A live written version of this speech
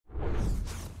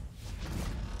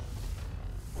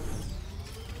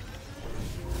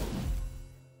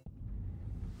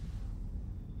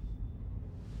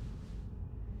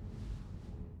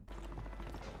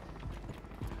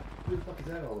Who the fuck is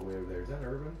that all the way over there? Is that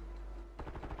Urban?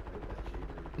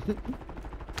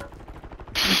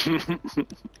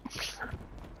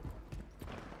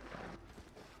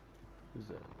 Who's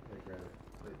that? Hey, grab it.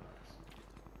 Play box.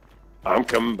 I'm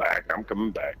coming back. I'm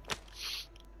coming back.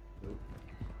 Nope.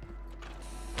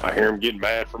 I hear him getting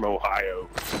mad from Ohio.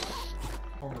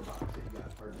 Corner box. That you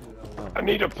got. Or I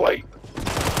need a plate.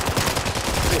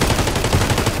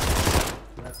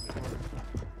 That's in the corner.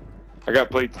 I got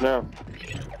plates now.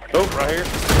 Oh, right here.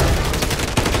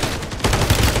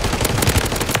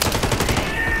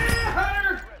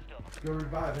 Go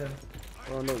revive him.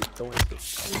 Oh no, don't waste it.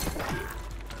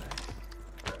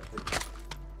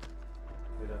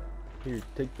 Here,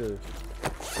 take the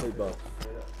plate box.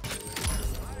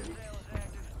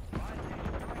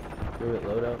 Do it,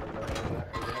 load out.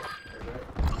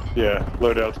 Yeah,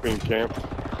 loadout's being camped.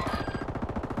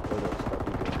 Load out, stop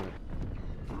you doing it.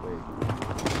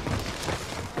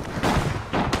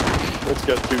 It's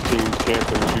got 2 teams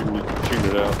camping, shooting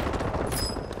it out.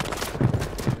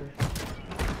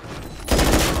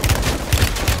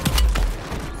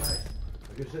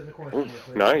 Sit in the corner. Ooh,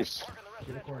 nice. Sit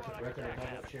in the corner, right there, on top of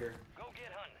that chair.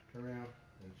 Turn around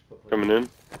and just put Coming in.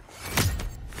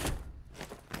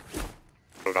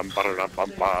 We're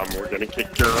gonna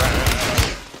kick your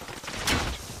ass.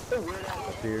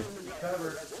 Up here. Cover.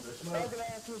 There's smoke.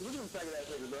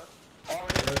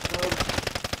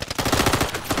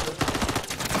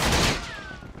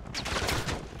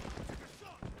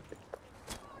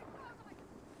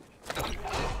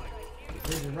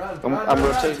 I'm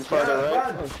rotating farther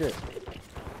right. Oh shit.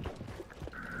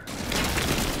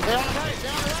 Down right,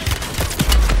 down right.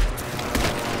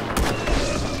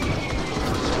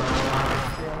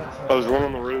 Oh, there's one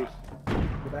on the roof.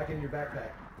 Go back in your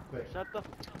backpack. Quick. Shut the.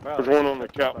 There's one on the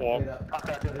catwalk. Get up.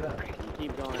 Get up. You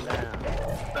keep going down.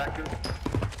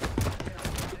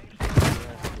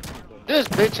 This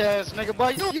bitch ass nigga, boy,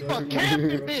 you fucking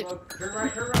camping, bitch. Turn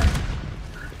right, turn right.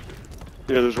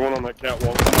 Yeah, there's one on that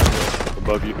catwalk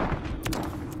above you.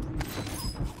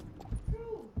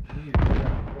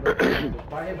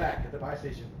 Buy him back at the buy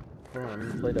station. Hold on,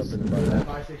 let me plate up in the That bottom.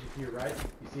 buy station to your right.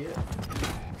 You see it?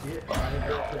 See it? Buy him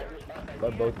real quick.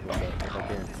 Let both of them up if I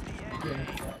can.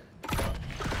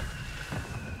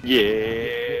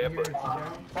 Yeah, But sit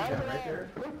down right there.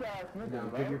 Now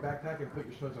give your backpack and put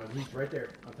your smokes on. He's right there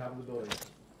on top of the building.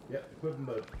 Yep, equip them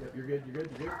both. Yep, you're good, you're good,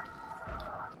 you're good.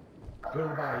 Go to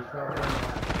the buy. He's probably on the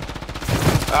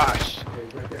buy. gosh. Okay,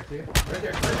 he's right there. See him? Right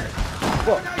there, right there.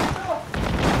 What?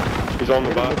 He's on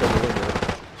the buy. He's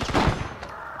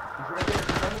right there.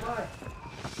 He's on the buy.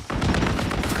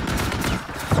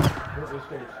 Go to the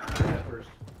stairs. Do that first.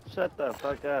 Shut the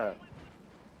fuck up.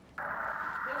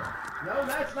 No,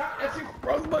 that's not. That's the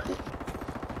wrong button.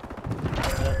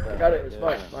 I got it, it's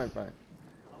fine, fine, fine.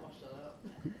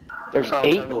 There's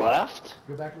 8 left?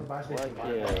 Go back to the buy station.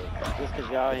 What, yeah. Just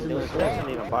because y'all ain't doing sex, I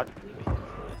need a bucket.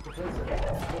 Put plates in.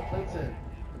 Put plates in.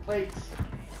 Plates.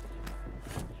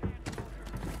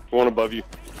 One above you.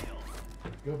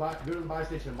 Go to the buy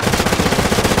station.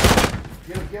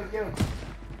 Get him, get him, get him.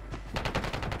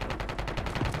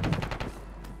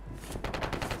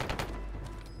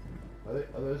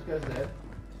 Are those guys dead?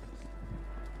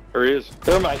 There he is.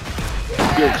 Thermite.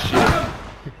 Good shit.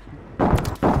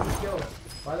 Kill him.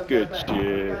 Buy them Good guys back.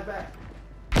 shit. Buy them guys back.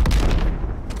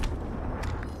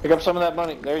 Pick up some of that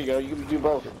money. There you go. You can do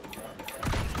both.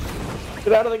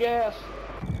 Get out of the gas.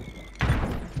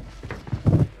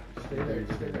 Stay there,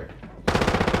 just stay there.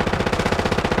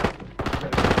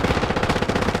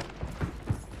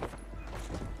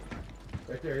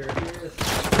 Right there, here he is.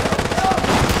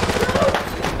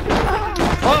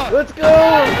 Let's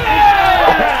go!